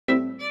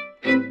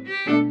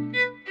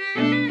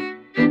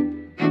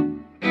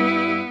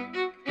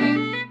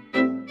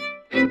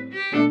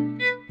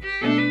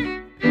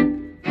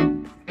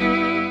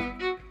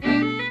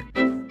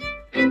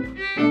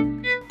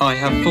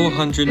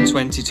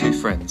422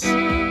 friends,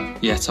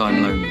 yet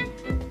I'm lonely.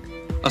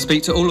 I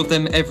speak to all of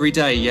them every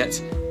day, yet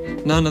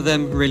none of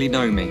them really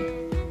know me.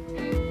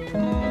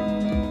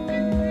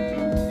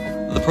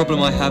 The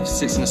problem I have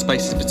sits in the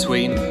spaces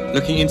between,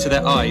 looking into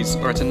their eyes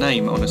or at a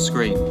name on a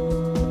screen.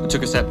 I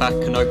took a step back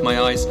and opened my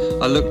eyes.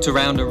 I looked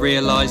around and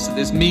realised that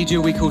this media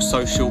we call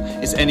social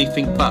is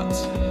anything but.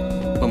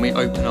 When we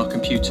open our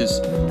computers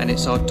and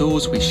it's our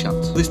doors we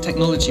shut. This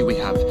technology we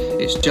have,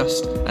 it's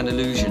just an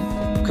illusion.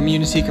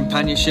 Community,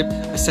 companionship,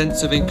 a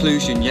sense of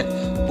inclusion. Yet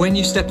when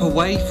you step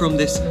away from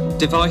this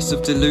device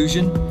of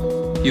delusion,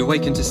 you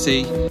awaken to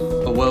see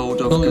a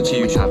world of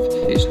confusion.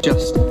 It's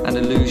just an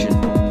illusion.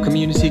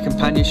 Community,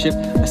 companionship,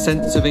 a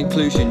sense of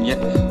inclusion. Yet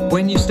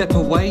when you step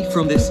away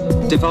from this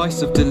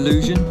device of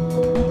delusion,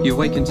 you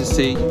awaken to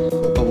see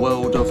a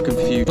world of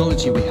confusion.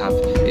 Technology we have,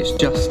 it's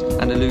just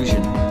an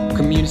illusion.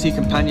 Community,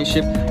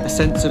 companionship, a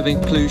sense of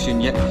inclusion.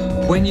 Yet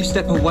when you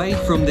step away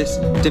from this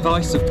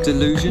device of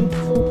delusion,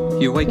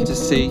 you awaken to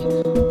see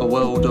a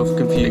world of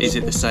confusion. Is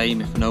it the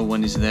same if no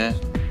one is there?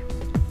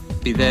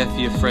 Be there for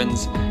your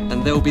friends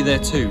and they'll be there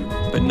too,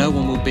 but no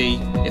one will be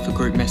if a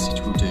group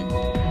message will do.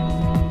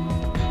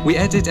 We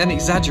edit and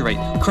exaggerate,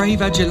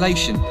 crave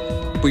adulation.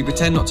 We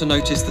pretend not to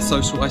notice the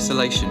social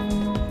isolation.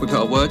 We put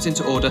our words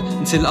into order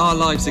until our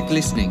lives are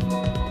glistening.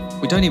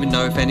 We don't even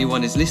know if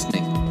anyone is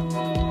listening.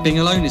 Being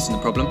alone isn't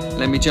the problem.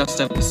 Let me just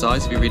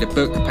emphasise, if you read a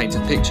book, paint a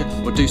picture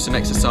or do some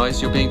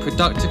exercise, you're being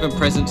productive and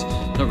present,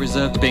 not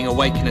reserved to being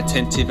awake and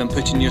attentive and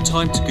putting your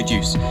time to good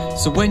use.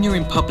 So when you're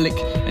in public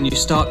and you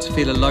start to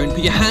feel alone,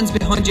 put your hands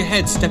behind your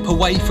head, step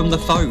away from the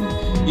phone.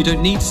 You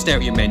don't need to stare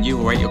at your menu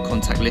or at your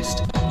contact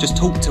list. Just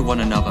talk to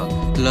one another.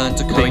 Learn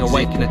to being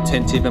awake and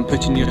attentive and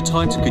putting your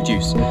time to good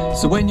use.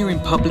 So when you're in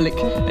public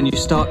and you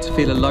start to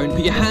feel alone,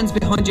 put your hands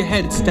behind your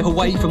head, step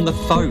away from the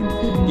phone.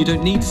 You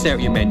don't need to stare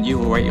at your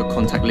menu or at your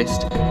contact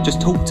list.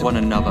 Just talk to one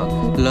another.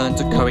 Learn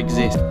to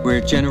coexist. We're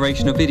a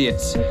generation of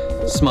idiots,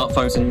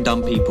 smartphones and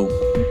dumb people.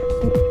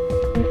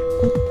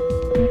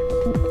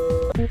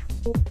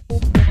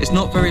 It's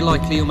not very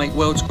likely you'll make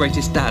world's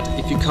greatest dad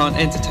if you can't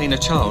entertain a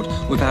child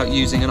without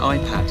using an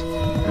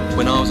iPad.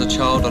 When I was a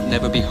child, I'd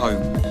never be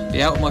home.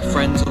 Be out with my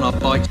friends on our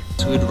bikes,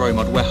 we'd roam.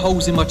 I'd wear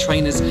holes in my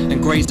trainers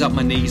and graze up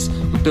my knees.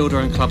 We'd build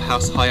our own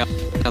clubhouse high up.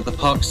 Now the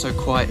park's so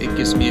quiet it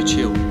gives me a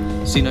chill.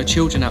 See no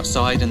children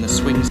outside and the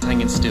swings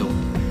hanging still.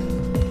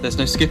 There's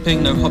no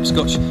skipping, no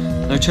hopscotch,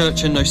 no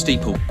church and no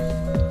steeple.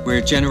 We're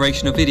a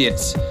generation of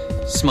idiots,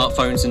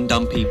 smartphones and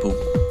dumb people.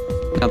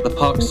 Now the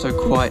park's so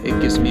quiet it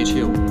gives me a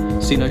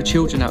chill. See no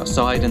children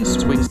outside and the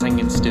swings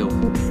hanging still.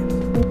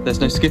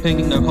 There's no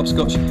skipping, no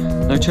hopscotch,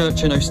 no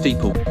church and no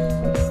steeple.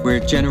 We're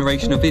a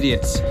generation of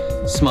idiots,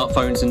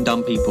 smartphones and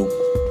dumb people.